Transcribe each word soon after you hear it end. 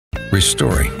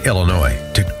Restoring Illinois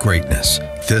to greatness.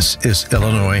 This is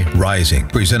Illinois Rising,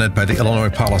 presented by the Illinois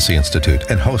Policy Institute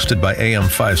and hosted by AM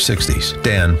 560's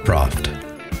Dan Proft.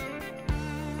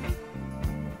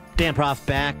 Dan Proft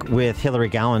back with Hilary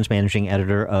Gowins, managing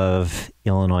editor of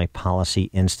Illinois Policy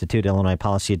Institute,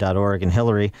 illinoispolicy.org. And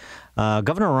Hilary,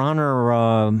 Governor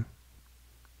Rauner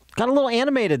got a little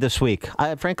animated this week.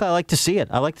 Frankly, I like to see it.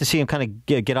 I like to see him kind of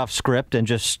get off script and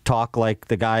just talk like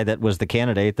the guy that was the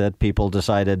candidate that people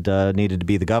decided needed to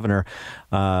be the governor,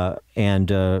 and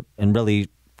really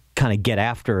kind of get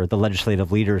after the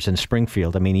legislative leaders in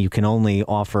Springfield. I mean, you can only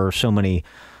offer so many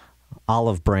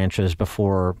olive branches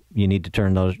before you need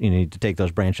to take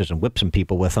those branches and whip some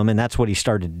people with them. And that's what he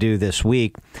started to do this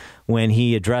week when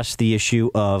he addressed the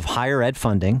issue of higher ed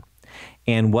funding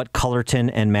and what Cullerton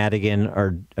and Madigan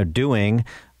are doing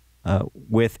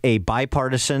with a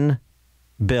bipartisan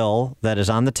bill that is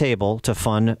on the table to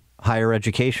fund higher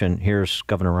education. Here's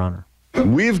Governor Rauner.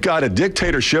 We've got a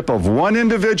dictatorship of one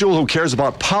individual who cares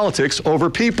about politics over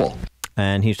people.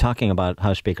 And he's talking about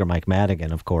House Speaker Mike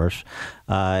Madigan, of course.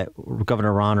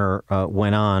 Governor Rauner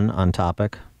went on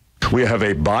topic. We have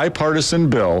a bipartisan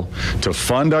bill to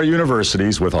fund our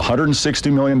universities with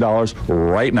 $160 million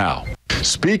right now.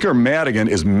 Speaker Madigan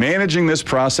is managing this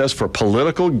process for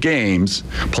political gain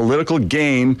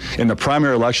in the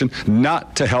primary election,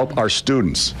 not to help our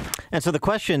students. And so the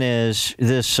question is,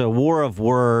 this war of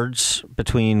words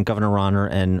between Governor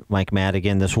Rauner and Mike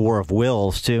Madigan, this war of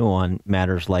wills, too, on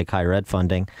matters like higher ed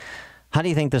funding. How do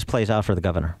you think this plays out for the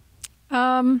governor?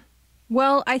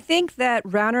 Well, I think that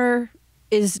Rauner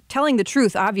is telling the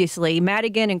truth, obviously.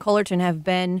 Madigan and Cullerton have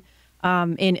been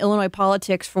in Illinois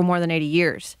politics for more than 80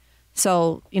 years.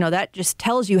 So, that just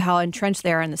tells you how entrenched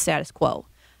they are in the status quo.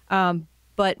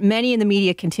 But many in the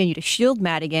media continue to shield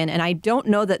Madigan, and I don't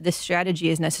know that this strategy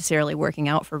is necessarily working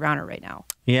out for Rauner right now.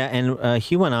 Yeah, and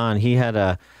he went on. He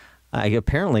had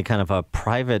apparently kind of a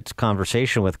private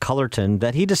conversation with Cullerton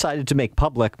that he decided to make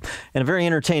public in a very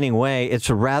entertaining way. It's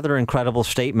a rather incredible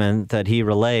statement that he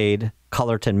relayed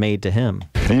Cullerton made to him.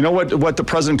 And you know what the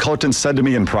President Cullerton said to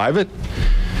me in private?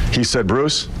 He said,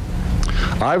 Bruce,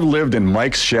 I've lived in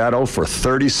Mike's shadow for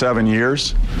 37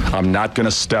 years. I'm not going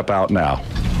to step out now.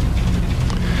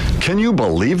 Can you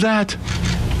believe that?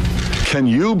 Can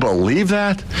you believe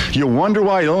that? You wonder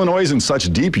why Illinois is in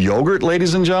such deep yogurt,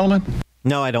 ladies and gentlemen?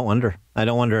 No, I don't wonder. I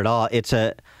don't wonder at all. It's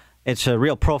a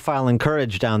real profile in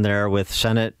courage down there with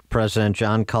Senate President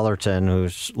John Cullerton, who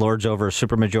lords over a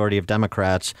supermajority of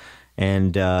Democrats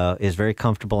and is very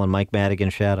comfortable in Mike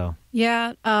Madigan's shadow.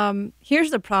 Yeah.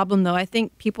 Here's the problem, though. I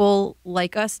think people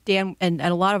like us, Dan, and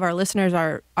a lot of our listeners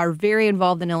are very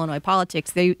involved in Illinois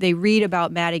politics. They read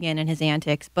about Madigan and his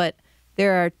antics, but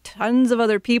there are tons of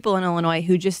other people in Illinois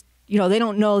who just, they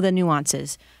don't know the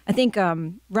nuances. I think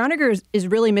Rauner is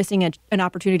really missing an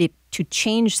opportunity to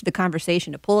change the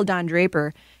conversation, to pull a Don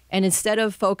Draper, and instead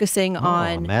of focusing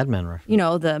on Mad Men,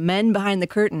 the men behind the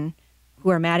curtain, who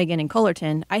are Madigan and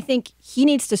Cullerton, I think he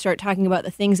needs to start talking about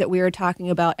the things that we were talking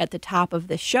about at the top of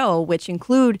the show, which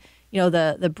include,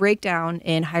 the breakdown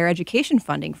in higher education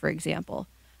funding, for example.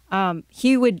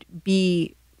 He would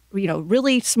be,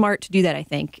 really smart to do that, I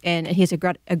think, and he has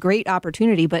a great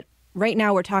opportunity. But right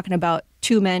now we're talking about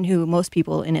two men who most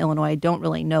people in Illinois don't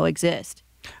really know exist.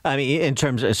 I mean,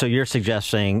 so you're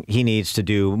suggesting he needs to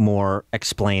do more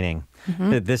explaining.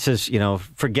 Mm-hmm. This is,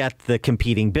 forget the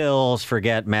competing bills,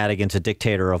 forget Madigan's a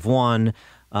dictator of one.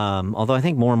 Although I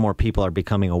think more and more people are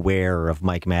becoming aware of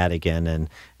Mike Madigan,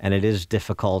 and it is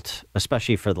difficult,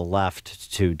 especially for the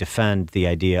left, to defend the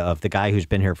idea of the guy who's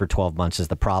been here for 12 months is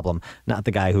the problem, not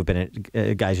the guy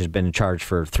guys who's been in charge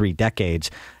for 3 decades,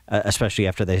 especially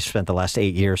after they spent the last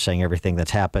 8 years saying everything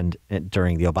that's happened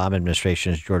during the Obama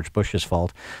administration is George Bush's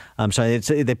fault. So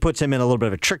it puts him in a little bit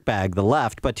of a trick bag, the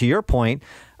left. But to your point,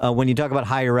 when you talk about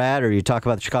higher ed or you talk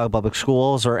about the Chicago Public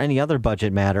Schools or any other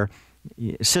budget matter,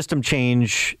 system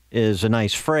change is a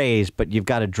nice phrase, but you've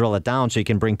got to drill it down so you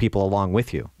can bring people along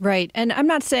with you. Right. And I'm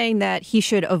not saying that he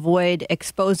should avoid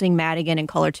exposing Madigan and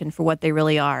Cullerton for what they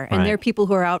really are. And they're people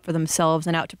who are out for themselves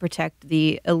and out to protect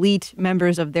the elite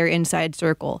members of their inside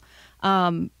circle.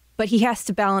 But he has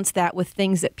to balance that with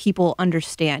things that people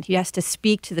understand. He has to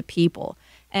speak to the people.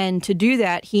 And to do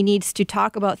that, he needs to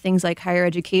talk about things like higher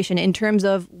education in terms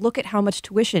of, look at how much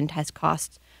tuition has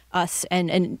cost us,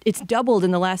 and it's doubled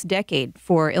in the last decade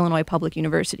for Illinois public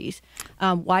universities.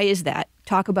 Why is that?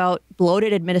 Talk about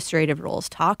bloated administrative roles.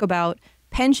 Talk about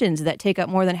pensions that take up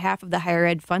more than half of the higher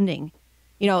ed funding.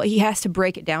 he has to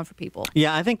break it down for people.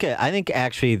 Yeah, I think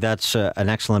actually that's an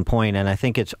excellent point, and I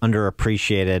think it's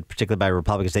underappreciated, particularly by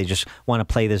Republicans. They just want to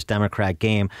play this Democrat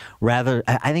game. Rather,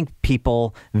 I think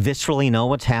people viscerally know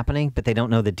what's happening, but they don't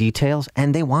know the details,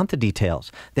 and they want the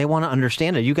details. They want to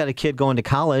understand it. You got a kid going to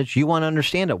college, you want to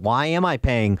understand it. Why am I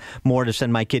paying more to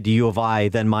send my kid to U of I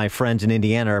than my friends in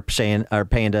Indiana are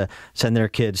paying to send their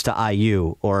kids to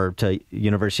IU or to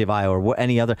University of Iowa or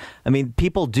any other? I mean,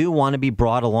 people do want to be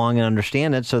brought along and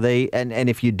understand it. So and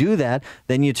if you do that,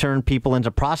 then you turn people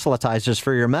into proselytizers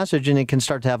for your message, and it can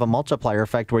start to have a multiplier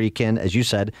effect where you can, as you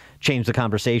said, change the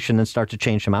conversation and start to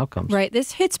change some outcomes. Right.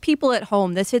 This hits people at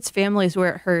home. This hits families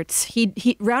where it hurts.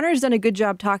 Rauner's done a good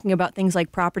job talking about things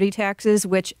like property taxes,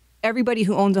 which everybody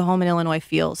who owns a home in Illinois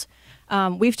feels.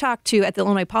 We've talked to, at the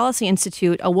Illinois Policy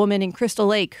Institute, a woman in Crystal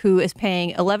Lake who is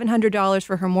paying $1,100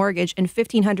 for her mortgage and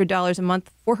 $1,500 a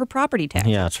month for her property tax.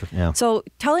 Yeah. So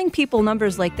telling people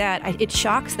numbers like that, it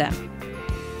shocks them.